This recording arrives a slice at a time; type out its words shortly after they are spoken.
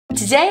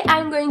Today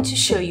I'm going to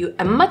show you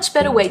a much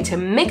better way to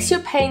mix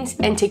your paints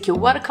and take your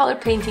watercolor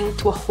painting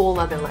to a whole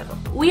other level.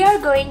 We are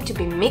going to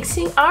be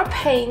mixing our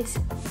paints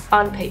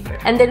on paper,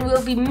 and then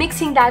we'll be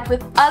mixing that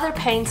with other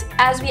paints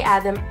as we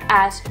add them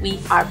as we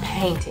are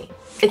painting.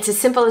 It's as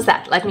simple as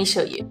that. Let me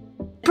show you.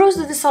 Pros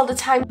do this all the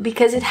time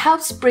because it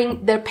helps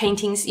bring their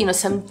paintings,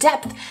 some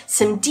depth,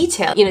 some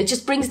detail. It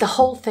just brings the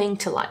whole thing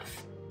to life.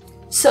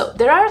 So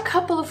there are a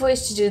couple of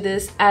ways to do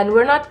this, and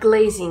we're not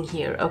glazing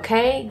here,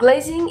 okay?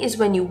 Glazing is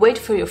when you wait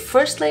for your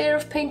first layer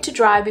of paint to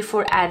dry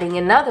before adding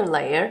another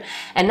layer,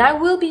 and I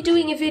will be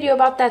doing a video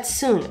about that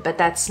soon, but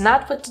that's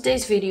not what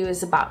today's video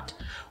is about.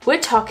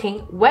 We're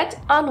talking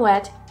wet on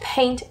wet,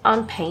 paint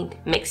on paint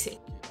mixing.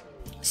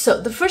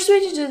 So the first way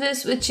to do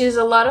this, which is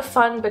a lot of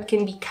fun but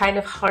can be kind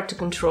of hard to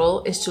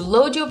control, is to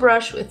load your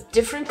brush with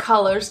different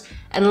colors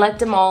and let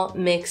them all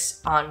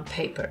mix on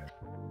paper.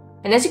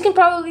 And as you can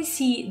probably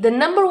see, the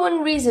number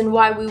one reason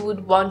why we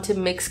would want to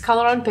mix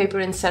color on paper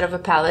instead of a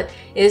palette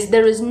is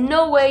there is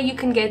no way you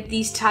can get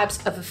these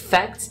types of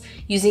effects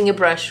using a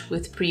brush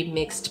with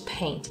pre-mixed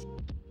paint.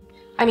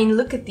 I mean,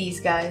 look at these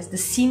guys, the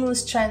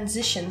seamless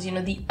transitions,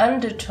 the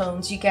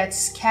undertones you get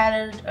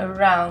scattered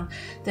around.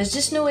 There's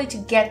just no way to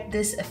get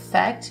this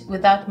effect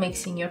without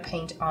mixing your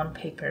paint on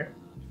paper.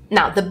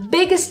 Now, the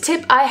biggest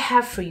tip I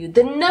have for you,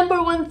 the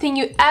number one thing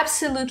you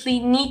absolutely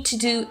need to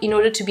do in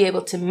order to be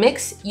able to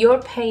mix your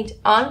paint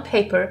on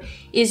paper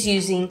is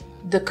using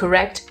the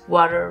correct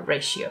water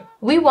ratio.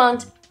 We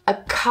want a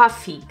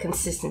coffee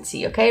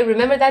consistency, okay?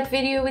 Remember that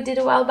video we did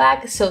a while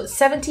back? So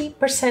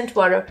 70%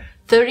 water,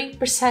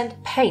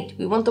 30% paint.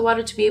 We want the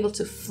water to be able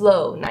to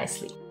flow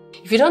nicely.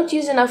 If you don't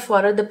use enough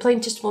water, the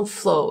paint just won't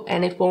flow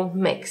and it won't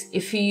mix.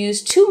 If you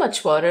use too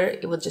much water,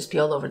 it will just be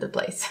all over the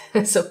place.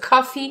 So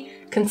coffee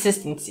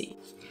consistency.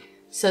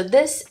 So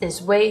this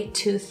is way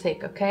too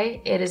thick,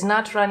 okay? It is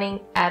not running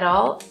at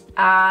all.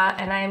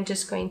 And I am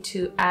just going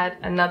to add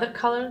another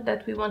color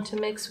that we want to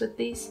mix with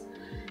these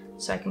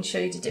so I can show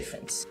you the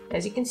difference.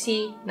 As you can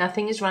see,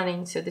 nothing is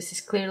running, so this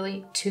is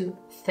clearly too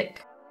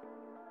thick.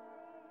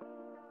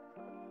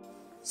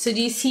 So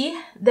do you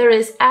see? There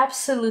is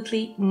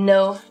absolutely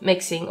no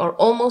mixing, or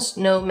almost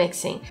no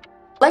mixing.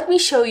 Let me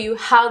show you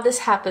how this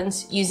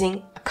happens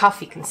using a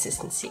coffee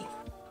consistency.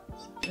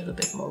 A little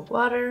bit more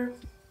water.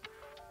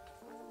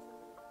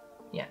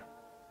 Yeah,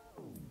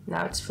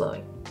 now it's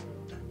flowing.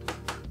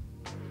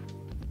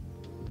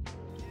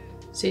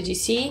 So do you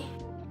see?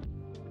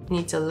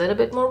 Needs a little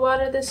bit more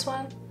water, this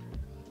one.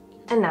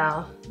 And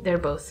now they're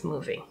both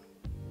moving.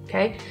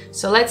 Okay,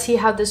 so let's see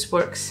how this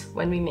works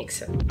when we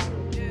mix it.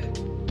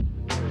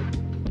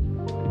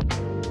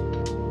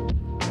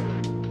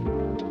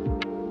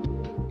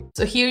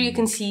 So here you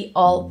can see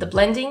all the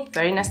blending,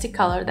 very nasty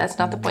color, that's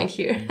not the point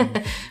here.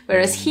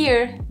 Whereas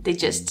here, they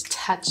just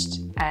touched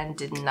and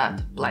did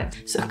not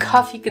blend. So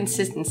coffee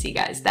consistency,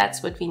 guys,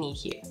 that's what we need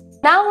here.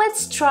 Now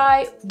let's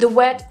try the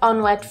wet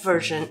on wet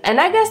version. And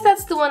I guess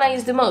that's the one I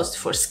use the most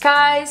for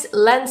skies,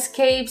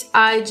 landscapes.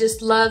 I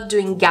just love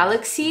doing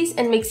galaxies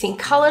and mixing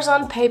colors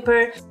on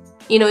paper.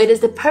 It is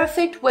the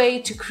perfect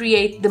way to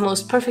create the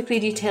most perfectly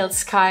detailed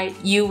sky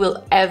you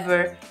will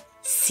ever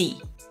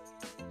see.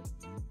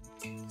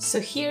 So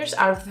here's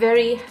our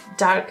very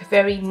dark,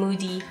 very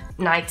moody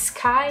night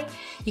sky.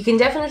 You can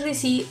definitely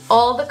see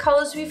all the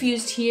colors we've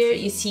used here.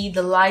 You see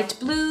the light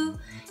blue,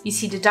 you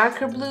see the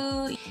darker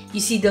blue, you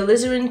see the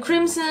alizarin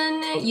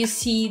crimson, you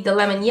see the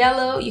lemon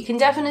yellow. You can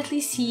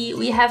definitely see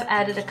we have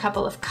added a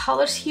couple of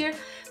colors here,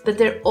 but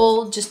they're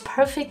all just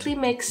perfectly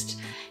mixed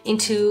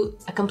into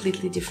a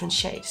completely different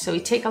shade. So we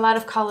take a lot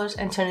of colors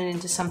and turn it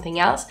into something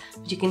else,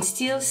 but you can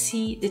still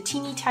see the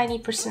teeny tiny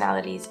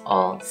personalities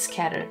all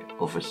scattered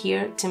over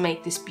here to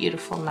make this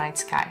beautiful night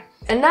sky.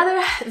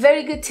 Another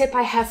very good tip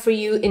I have for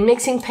you in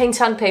mixing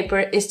paints on paper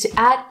is to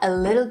add a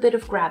little bit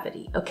of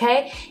gravity,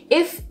 okay?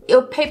 If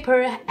your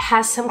paper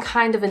has some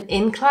kind of an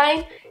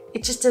incline,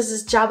 it just does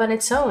its job on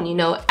its own,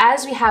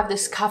 As we have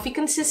this coffee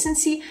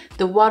consistency,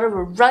 the water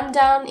will run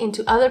down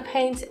into other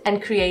paints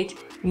and create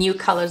new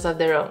colors of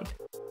their own.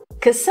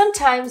 Because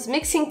sometimes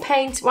mixing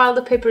paints while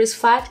the paper is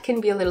flat can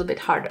be a little bit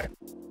harder.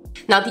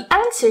 Now the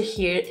answer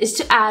here is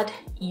to add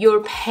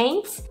your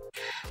paints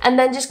and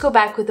then just go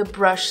back with a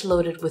brush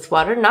loaded with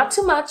water, not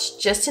too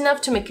much, just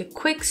enough to make a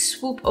quick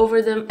swoop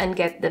over them and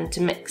get them to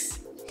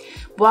mix.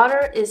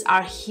 Water is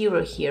our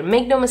hero here,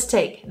 make no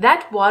mistake.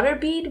 That water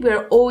bead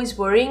we're always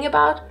worrying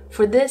about,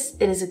 for this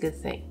it is a good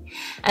thing.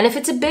 And if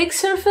it's a big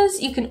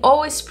surface, you can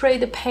always spray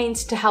the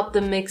paints to help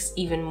them mix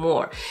even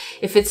more.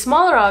 If it's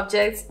smaller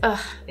objects,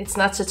 it's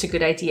not such a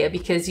good idea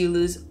because you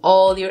lose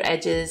all your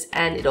edges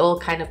and it all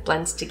kind of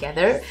blends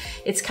together.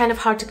 It's kind of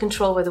hard to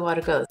control where the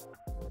water goes.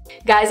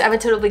 Guys, I'm a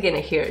total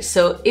beginner here,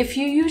 so if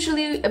you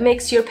usually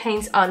mix your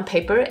paints on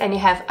paper and you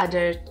have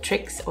other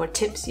tricks or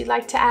tips you'd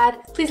like to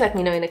add, please let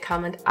me know in a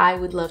comment. I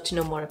would love to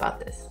know more about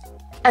this.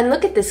 And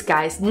look at this,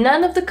 guys.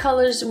 None of the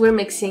colors we're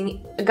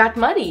mixing got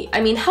muddy.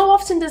 I mean, how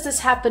often does this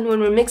happen when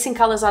we're mixing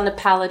colors on a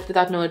palette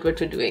without knowing what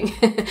we're doing?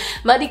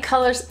 Muddy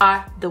colors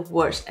are the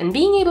worst. And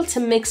being able to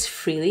mix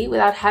freely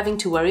without having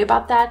to worry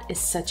about that is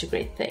such a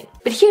great thing.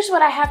 But here's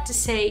what I have to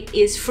say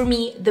is, for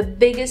me, the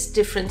biggest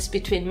difference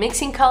between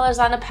mixing colors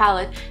on a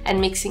palette and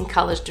mixing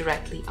colors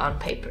directly on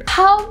paper.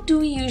 How do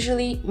we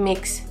usually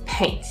mix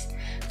paints?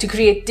 To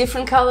create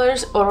different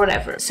colors or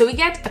whatever. So we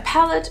get a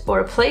palette or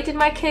a plate in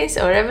my case,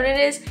 or whatever it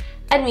is,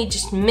 and we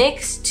just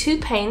mix two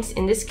paints,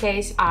 in this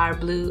case our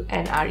blue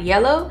and our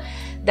yellow.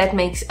 That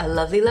makes a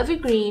lovely, lovely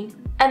green,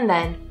 and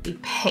then we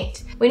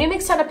paint. When you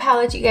mix on a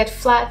palette, you get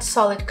flat,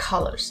 solid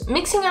colors.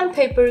 Mixing on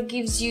paper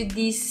gives you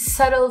these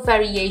subtle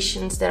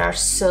variations that are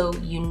so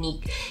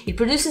unique. It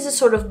produces a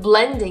sort of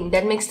blending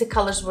that makes the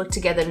colors work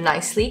together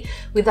nicely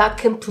without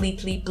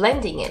completely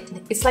blending it.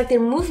 It's like they're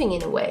moving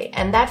in a way,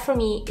 and that for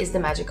me is the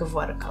magic of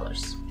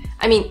watercolors.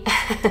 I mean,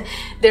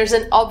 there's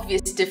an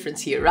obvious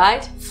difference here,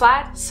 right?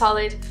 Flat,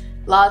 solid,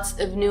 lots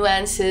of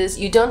nuances.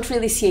 You don't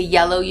really see a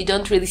yellow, you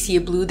don't really see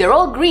a blue. They're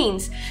all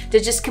greens.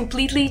 They're just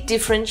completely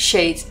different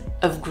shades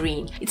of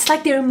green. It's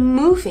like they're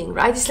moving,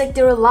 right? It's like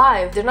they're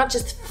alive. They're not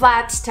just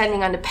flat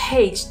standing on the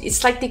page.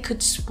 It's like they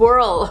could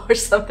swirl or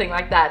something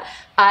like that.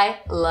 I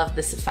love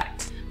this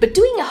effect. But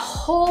doing a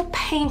whole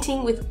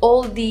painting with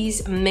all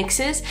these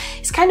mixes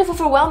is kind of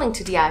overwhelming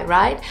to the eye,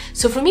 right?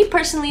 So for me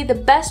personally, the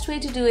best way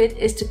to do it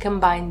is to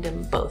combine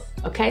them both,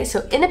 okay?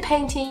 So in a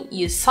painting,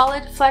 use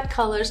solid, flat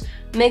colors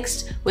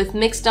mixed with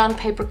mixed on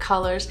paper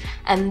colors,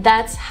 and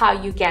that's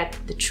how you get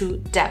the true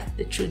depth,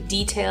 the true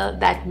detail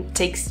that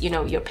takes, you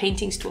know, your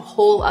paintings to a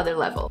whole other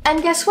level.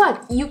 And guess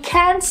what? You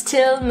can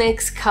still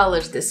mix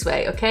colors this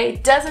way, okay?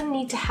 It doesn't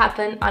need to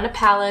happen on a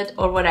palette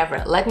or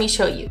whatever. Let me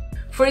show you.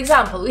 For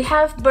example, we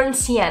have burnt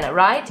sienna,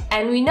 right?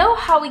 And we know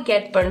how we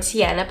get burnt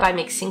sienna by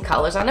mixing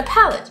colors on a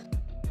palette.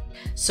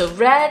 So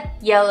red,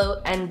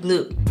 yellow, and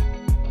blue.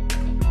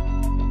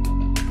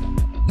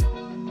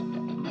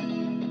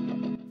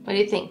 What do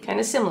you think?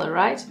 Kind of similar,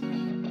 right?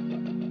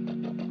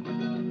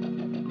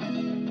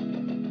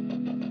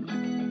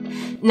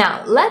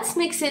 Now, let's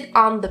mix it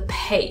on the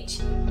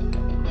page.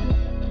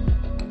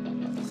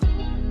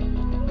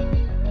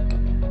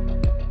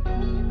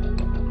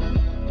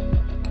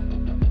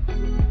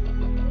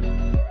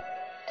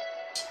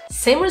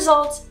 Same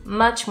results,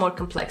 much more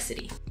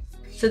complexity.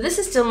 So this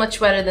is still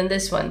much better than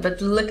this one, but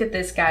look at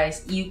this,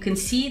 guys. You can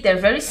see they're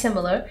very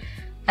similar,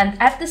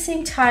 and at the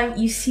same time,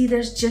 you see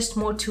there's just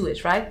more to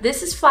it, right?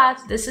 This is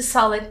flat, this is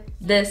solid,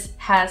 this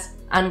has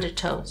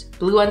undertones.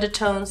 Blue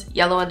undertones,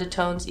 yellow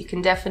undertones. You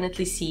can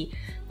definitely see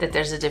that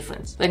there's a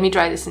difference. Let me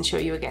try this and show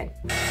you again.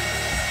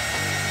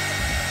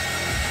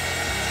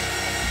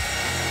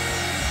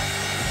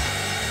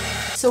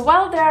 So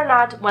while they are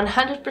not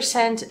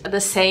 100%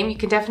 the same, you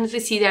can definitely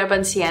see they're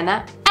burnt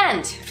sienna.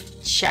 And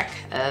check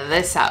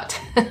this out.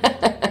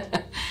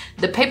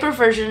 The paper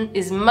version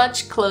is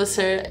much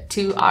closer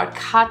to our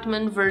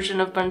Cotman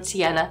version of burnt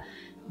sienna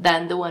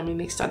than the one we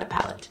mixed on the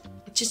palette.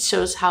 It just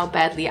shows how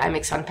badly I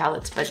mix on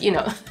palettes, but you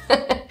know,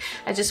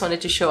 I just wanted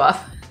to show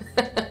off.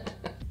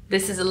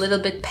 This is a little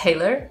bit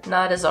paler,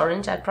 not as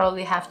orange. I'd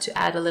probably have to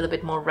add a little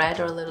bit more red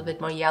or a little bit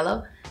more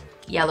yellow.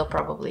 Yellow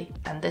probably.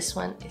 And this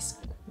one is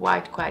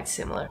quite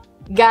similar.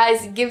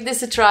 Guys, give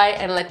this a try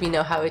and let me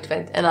know how it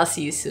went, and I'll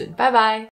see you soon. Bye bye!